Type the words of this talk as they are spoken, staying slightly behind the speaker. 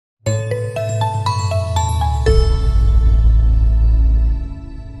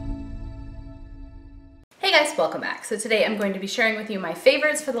guys, welcome back. So today I'm going to be sharing with you my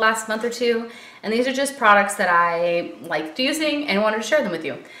favorites for the last month or two, and these are just products that I liked using and wanted to share them with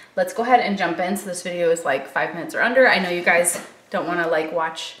you. Let's go ahead and jump in. So this video is like 5 minutes or under. I know you guys don't want to like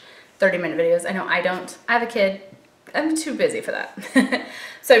watch 30-minute videos. I know I don't. I have a kid. I'm too busy for that.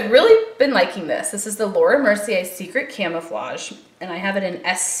 So I've really been liking this. This is the Laura Mercier Secret Camouflage, and I have it in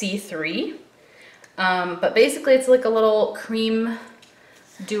SC3. But basically it's like a little cream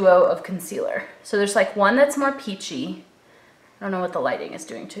duo of concealer. So there's like one that's more peachy. I don't know what the lighting is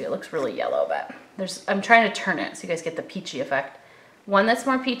doing to you. It looks really yellow, but I'm trying to turn it so you guys get the peachy effect. One that's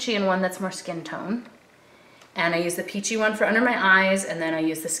more peachy and one that's more skin tone. And I use the peachy one for under my eyes, and then I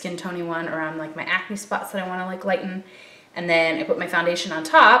use the skin tony one around like my acne spots that I want to like lighten. And then I put my foundation on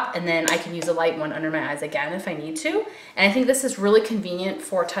top, and then I can use a light one under my eyes again if I need to. And I think this is really convenient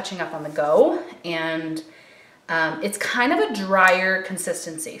for touching up on the go, and it's kind of a drier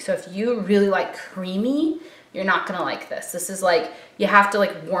consistency. So if you really like creamy, you're not gonna like this. This is like, you have to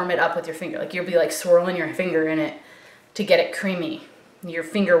like warm it up with your finger. Like you'll be like swirling your finger in it to get it creamy. Your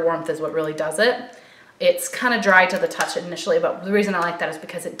finger warmth is what really does it. It's kind of dry to the touch initially, but the reason I like that is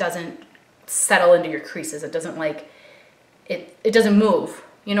because it doesn't settle into your creases. It doesn't like, it doesn't move.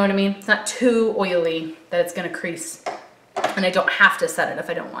 You know what I mean? It's not too oily that it's gonna crease, and I don't have to set it if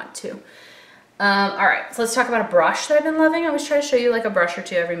I don't want to. All right, so let's talk about a brush that I've been loving. I always try to show you like a brush or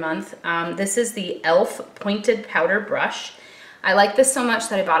two every month. This is the e.l.f. Pointed Powder Brush. I like this so much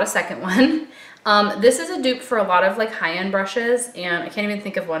that I bought a second one. This is a dupe for a lot of like high-end brushes, and I can't even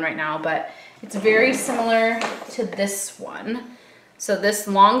think of one right now, but it's very similar to this one. So this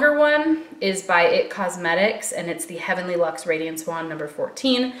longer one is by IT Cosmetics, and it's the Heavenly Luxe Radiance Wand number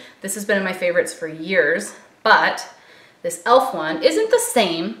 14. This has been in my favorites for years, but this e.l.f. one isn't the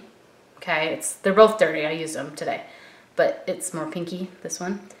same. Okay, they're both dirty. I used them today, but it's more pinky, this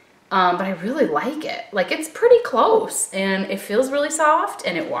one. But I really like it. Like, it's pretty close, and it feels really soft,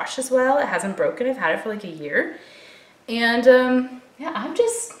 and it washes well. It hasn't broken. I've had it for like a year. And yeah, I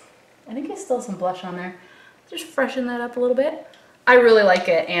think I still have some blush on there. Just freshen that up a little bit. I really like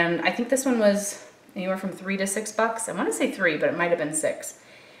it, and I think this one was anywhere from $3 to $6. I want to say 3, but it might have been 6.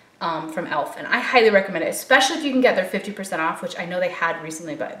 From e.l.f. And I highly recommend it, especially if you can get their 50% off, which I know they had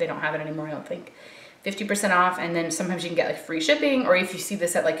recently, but they don't have it anymore, I don't think. 50% off, and then sometimes you can get like free shipping, or if you see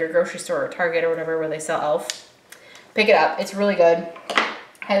this at like your grocery store or Target or whatever where they sell e.l.f., pick it up. It's really good.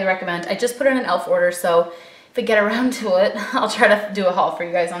 Highly recommend. I just put in an e.l.f. order, so if I get around to it, I'll try to do a haul for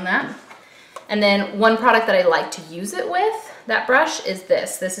you guys on that. And then one product that I like to use it with, that brush, is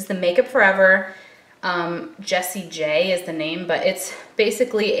this. This is the Makeup Forever Jessie J is the name, but it's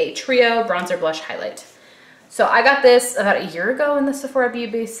basically a trio bronzer blush highlight. So I got this about a year ago in the Sephora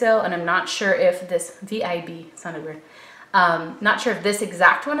VIB sale, and I'm not sure if this VIB sounded weird. Not sure if this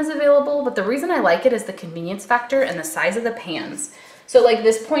exact one is available, but the reason I like it is the convenience factor and the size of the pans. So like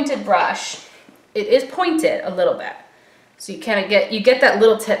this pointed brush, it is pointed a little bit. So you kind of get that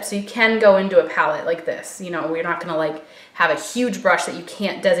little tip, so you can go into a palette like this. You know, we're not gonna like have a huge brush that you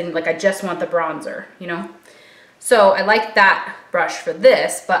can't designate, like I just want the bronzer, you know? So I like that brush for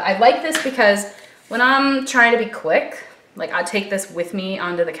this, but I like this because when I'm trying to be quick, like I take this with me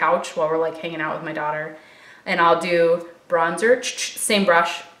onto the couch while we're like hanging out with my daughter, and I'll do bronzer, same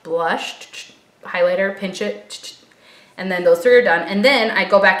brush, blush, highlighter, pinch it, and then those three are done. And then I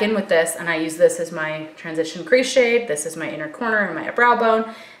go back in with this, and I use this as my transition crease shade. This is my inner corner and my brow bone,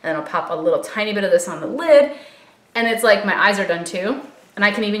 and then I'll pop a little tiny bit of this on the lid, and it's like my eyes are done too. And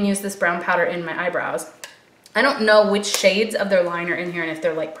I can even use this brown powder in my eyebrows. I don't know which shades of their line are in here, and if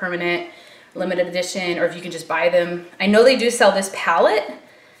they're like permanent, limited edition, or if you can just buy them. I know they do sell this palette,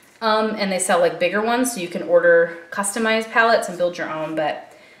 and they sell like bigger ones, so you can order customized palettes and build your own, but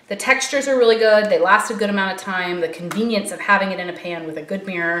the textures are really good. They last a good amount of time. The convenience of having it in a pan with a good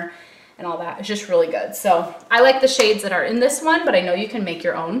mirror and all that is just really good. So I like the shades that are in this one, but I know you can make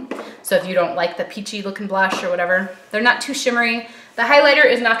your own. So if you don't like the peachy looking blush or whatever, they're not too shimmery. The highlighter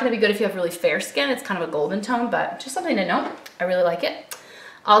is not going to be good if you have really fair skin. It's kind of a golden tone, but just something to know. I really like it.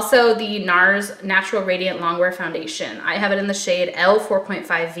 Also, the NARS Natural Radiant Longwear Foundation. I have it in the shade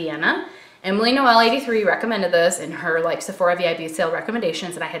L4.5 Vienna. Emily Noel 83 recommended this in her like Sephora VIB sale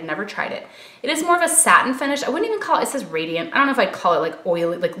recommendations, and I had never tried it. It is more of a satin finish. I wouldn't even call it says radiant. I don't know if I'd call it like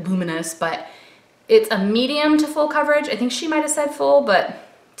oily, like luminous, but it's a medium to full coverage. I think she might have said full, but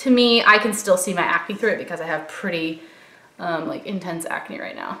to me, I can still see my acne through it because I have pretty like intense acne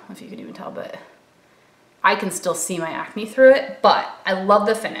right now, if you can even tell, but I can still see my acne through it. But I love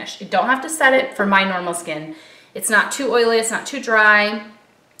the finish. You don't have to set it for my normal skin. It's not too oily, it's not too dry.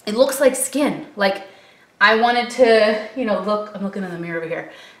 It looks like skin. Like, I wanted to, you know, I'm looking in the mirror over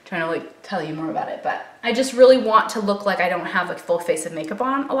here, trying to like tell you more about it, but I just really want to look like I don't have a full face of makeup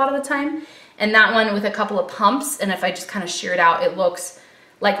on a lot of the time. And that one with a couple of pumps, and if I just kind of shear it out, it looks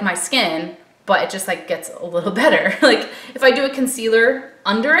like my skin, but it just like gets a little better. Like if I do a concealer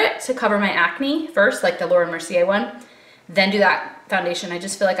under it to cover my acne first, like the Laura Mercier one, then do that foundation, I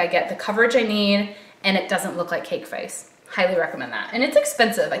just feel like I get the coverage I need and it doesn't look like cake face. Highly recommend that. And it's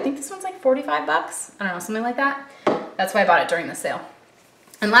expensive. I think this one's like 45 bucks. I don't know, something like that. That's why I bought it during the sale.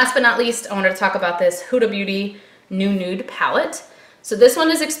 And last but not least, I wanted to talk about this Huda Beauty New Nude palette. So this one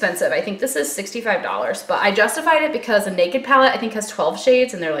is expensive. I think this is $65, but I justified it because a Naked palette I think has 12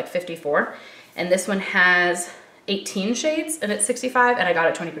 shades and they're like 54. And this one has 18 shades and it's 65 and I got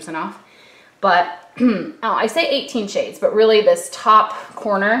it 20% off. But oh, I say 18 shades, but really this top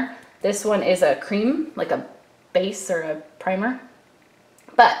corner, this one is a cream, like a base or a primer.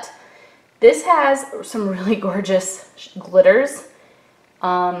 But this has some really gorgeous glitters.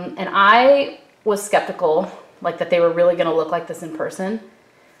 And I was skeptical like that they were really gonna look like this in person,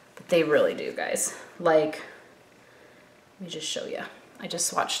 but they really do, guys. Like, let me just show you. I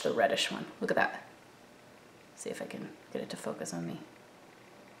just swatched the reddish one. Look at that. See if I can get it to focus on me.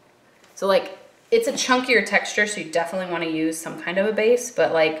 So like, it's a chunkier texture, so you definitely wanna use some kind of a base,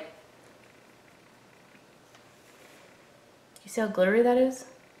 but like, you see how glittery that is?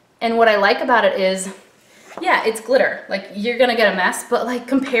 And what I like about it is, yeah, it's glitter. Like, you're gonna get a mess, but like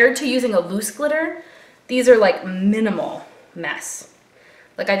compared to using a loose glitter, these are like minimal mess.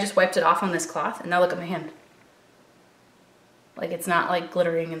 Like I just wiped it off on this cloth and now look at my hand. Like it's not like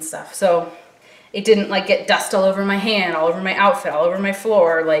glittering and stuff. So it didn't like get dust all over my hand, all over my outfit, all over my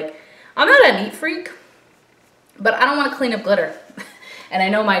floor. Like I'm not a neat freak, but I don't want to clean up glitter. And I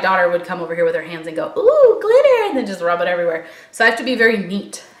know my daughter would come over here with her hands and go, ooh, glitter, and then just rub it everywhere. So I have to be very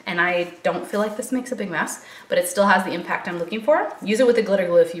neat. And I don't feel like this makes a big mess, but it still has the impact I'm looking for. Use it with a glitter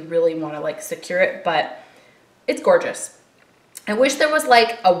glue if you really want to like secure it, but it's gorgeous. I wish there was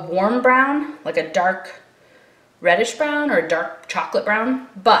like a warm brown, like a dark reddish brown or a dark chocolate brown,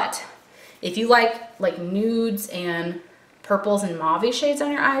 but if you like nudes and purples and mauve shades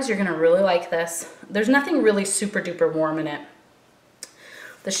on your eyes, you're gonna really like this. There's nothing really super duper warm in it.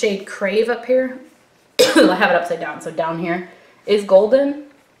 The shade Crave up here, I have it upside down, so down here is golden.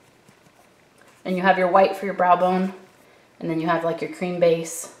 And you have your white for your brow bone, and then you have like your cream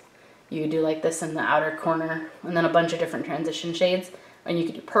base. You do like this in the outer corner, and then a bunch of different transition shades, and you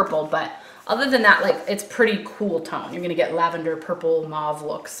could do purple, but other than that, like it's pretty cool tone. You're gonna get lavender, purple, mauve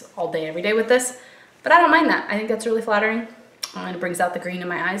looks all day, every day with this, but I don't mind that. I think that's really flattering, and it brings out the green in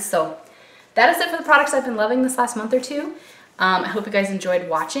my eyes. So that is it for the products I've been loving this last month or two. I hope you guys enjoyed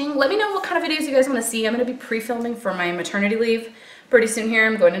watching. Let me know what kind of videos you guys wanna see. I'm gonna be pre-filming for my maternity leave pretty soon here.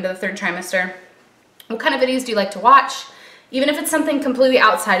 I'm going into the 3rd trimester. What kind of videos do you like to watch? Even if it's something completely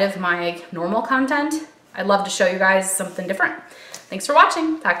outside of my normal content, I'd love to show you guys something different. Thanks for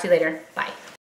watching. Talk to you later. Bye.